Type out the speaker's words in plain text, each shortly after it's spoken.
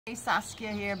Hey,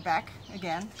 Saskia here, back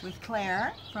again with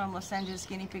Claire from Los Angeles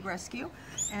Guinea Pig Rescue,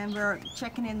 and we're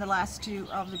checking in the last two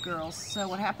of the girls. So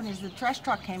what happened is the trash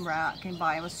truck came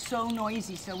by. It was so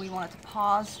noisy, so we wanted to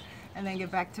pause and then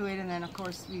get back to it, and then of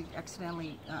course we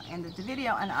accidentally ended the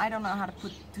video, and I don't know how to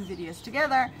put two videos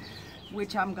together,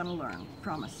 which I'm gonna learn,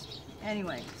 promise.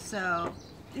 Anyway, so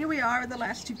here we are with the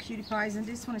last two cutie pies, and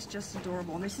this one is just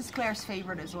adorable. And this is Claire's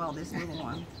favorite as well, this little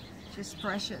one. Just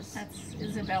precious. That's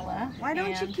Isabella. Why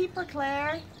don't you keep her,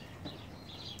 Claire?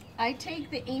 I take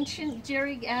the ancient,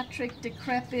 geriatric,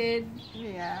 decrepit,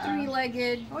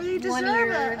 three-legged, Oh, you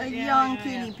deserve a young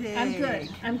guinea pig. I'm good.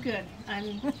 I'm good.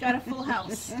 I've got a full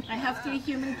house. I have 3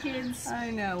 human kids.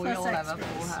 I know, we all have a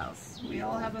full house. We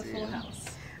all have a full house.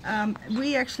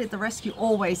 We actually at the rescue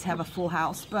always have a full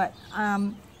house, but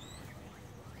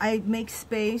I make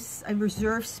space, I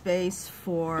reserve space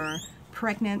for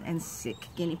pregnant and sick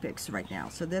guinea pigs right now.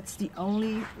 So that's the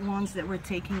only ones that we're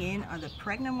taking in, are the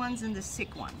pregnant ones and the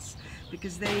sick ones,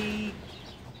 because they,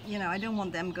 you know, I don't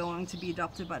want them going to be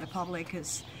adopted by the public,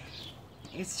 because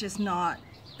it's just not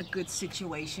a good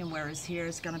situation, whereas here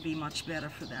it's going to be much better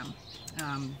for them.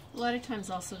 A lot of times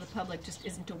also the public just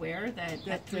isn't aware that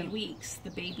at 3 weeks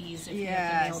the babies, if you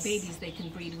have the male babies, they can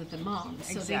breed with the moms.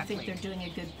 So they think they're doing a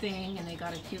good thing, and they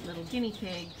got a cute little guinea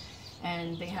pig,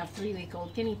 and they have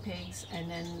 3-week-old guinea pigs, and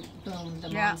then boom, the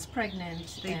mom's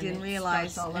pregnant. They and didn't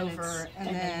realize all over,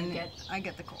 and then I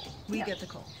get the call. We get the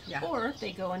call. Yeah. Or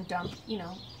they go and dump, you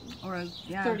know, or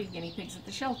 30 guinea pigs at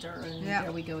the shelter, and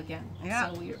there we go again.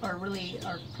 So we are really,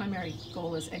 our primary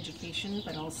goal is education,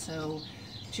 but also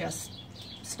just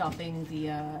stopping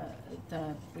the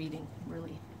breeding,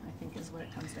 really, I think is what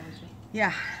it comes down to.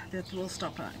 Yeah, that will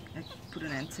stop, put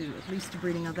an end to at least the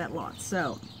breeding of that lot.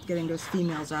 So getting those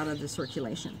females out of the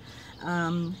circulation.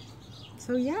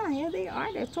 So yeah, here they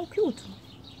are. They're so cute.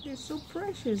 They're so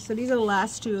precious. So these are the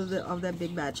last two of that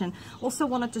big batch. And also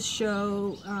wanted to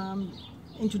show,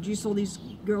 introduce all these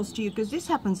girls to you, because this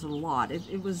happens a lot.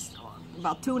 It was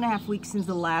about 2.5 weeks since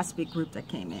the last big group that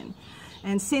came in.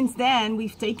 And since then,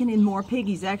 we've taken in more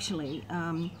piggies, actually.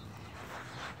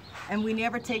 And we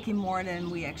never take in more than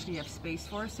we actually have space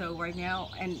for. So right now,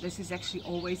 and this is actually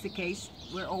always the case,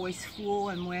 we're always full,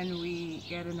 and when we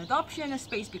get an adoption, a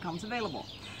space becomes available.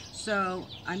 So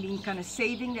I've been kind of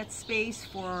saving that space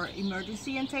for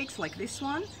emergency intakes like this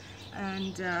one.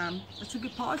 And that's a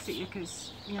good policy,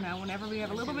 because, you know, whenever we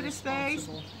have a little bit of space,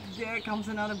 there comes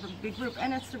another big group,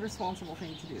 and that's the responsible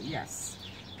thing to do, yes.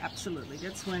 Absolutely.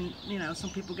 That's when, you know, some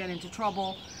people get into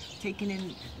trouble taking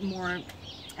in more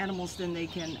animals than they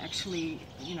can actually,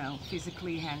 you know,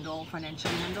 physically handle,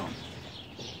 financially handle.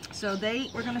 So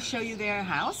we're going to show you their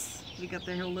house. We got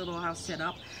their whole little house set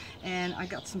up, and I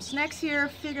got some snacks here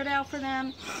figured out for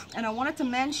them. And I wanted to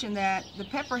mention that the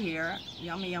pepper here,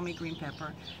 yummy, yummy green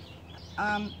pepper,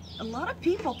 a lot of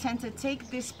people tend to take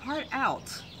this part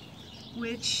out,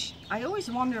 which I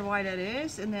always wonder why that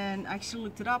is, and then I actually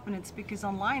looked it up, and it's because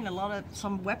online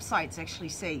some websites actually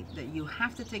say that you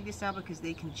have to take this out because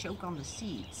they can choke on the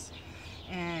seeds.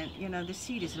 And you know, the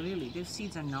seed is those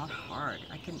seeds are not hard.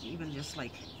 I can even just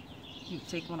like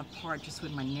take one apart just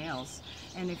with my nails.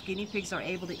 And if guinea pigs are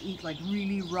able to eat like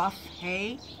really rough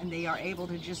hay, and they are able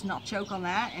to just not choke on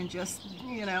that and just,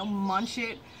 you know, munch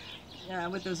it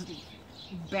with those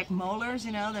back molars,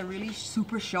 you know, they're really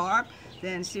super sharp,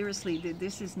 then seriously,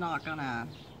 this is not gonna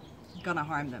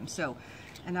harm them. So,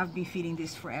 and I've been feeding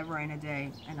this forever and a day,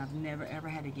 and I've never ever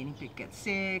had a guinea pig get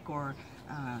sick or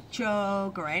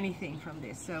choke or anything from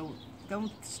this. So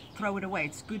don't throw it away.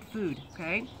 It's good food.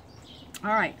 Okay.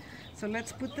 All right. So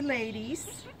let's put the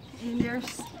ladies in their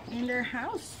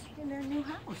house, in their new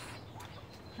house.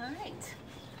 All right.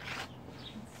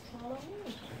 Let's follow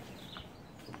me.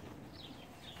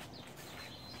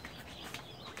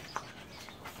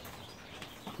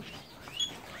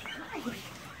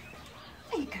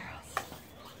 Hey girls.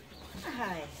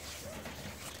 Hi.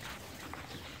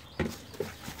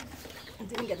 I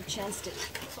didn't get a chance to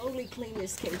totally clean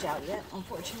this cage out yet,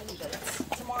 unfortunately, but it's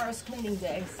tomorrow's cleaning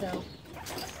day, so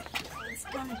it's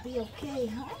gonna be okay.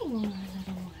 Hi, my little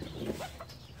one.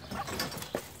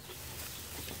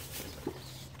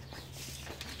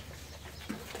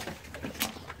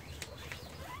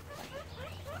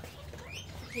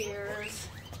 Here's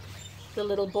the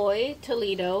little boy,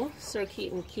 Toledo. So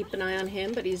keep an eye on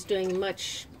him, but he's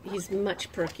much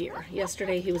perkier.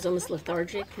 Yesterday he was almost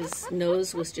lethargic. His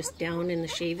nose was just down in the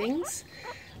shavings.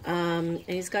 And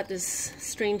he's got this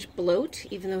strange bloat,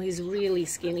 even though he's really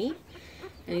skinny.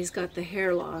 And he's got the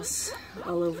hair loss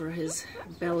all over his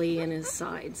belly and his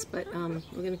sides. But we're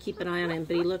going to keep an eye on him.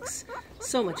 But he looks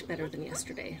so much better than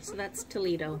yesterday. So that's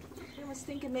Toledo. was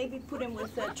thinking maybe put him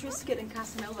with Triscuit and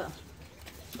Casanova.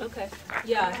 Okay.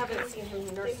 Yeah, I haven't seen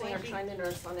him nursing or trying to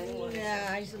nurse on anyone.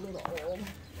 Yeah, he's a little old.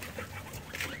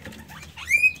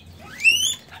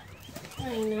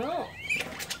 I know.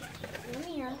 Come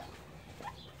here.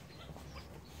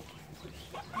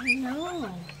 I know.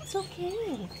 It's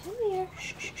okay. Come here.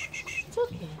 Shh, shh, shh, shh. It's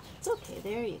okay. It's okay.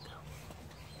 There you go.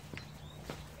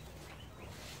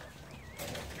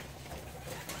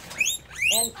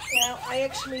 And now I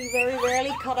actually very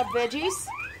rarely cut up veggies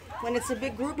when it's a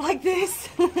big group like this,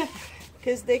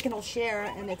 because they can all share,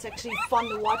 and it's actually fun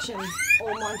to watch them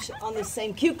all munch on the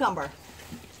same cucumber.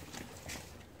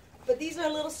 But these are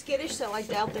a little skittish, so I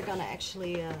doubt they're gonna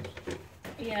actually.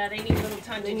 Yeah, they need a little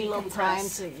time to decompress. They need a little time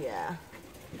to, yeah.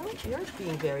 Oh, you're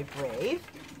being very brave.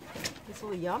 These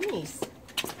little yummies.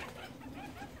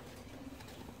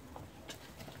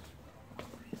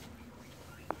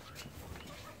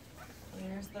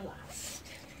 There's the last.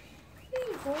 There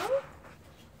you go.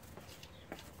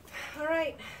 All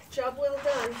right, job well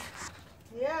done.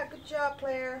 Yeah, good job,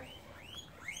 Claire.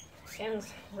 And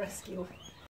rescue.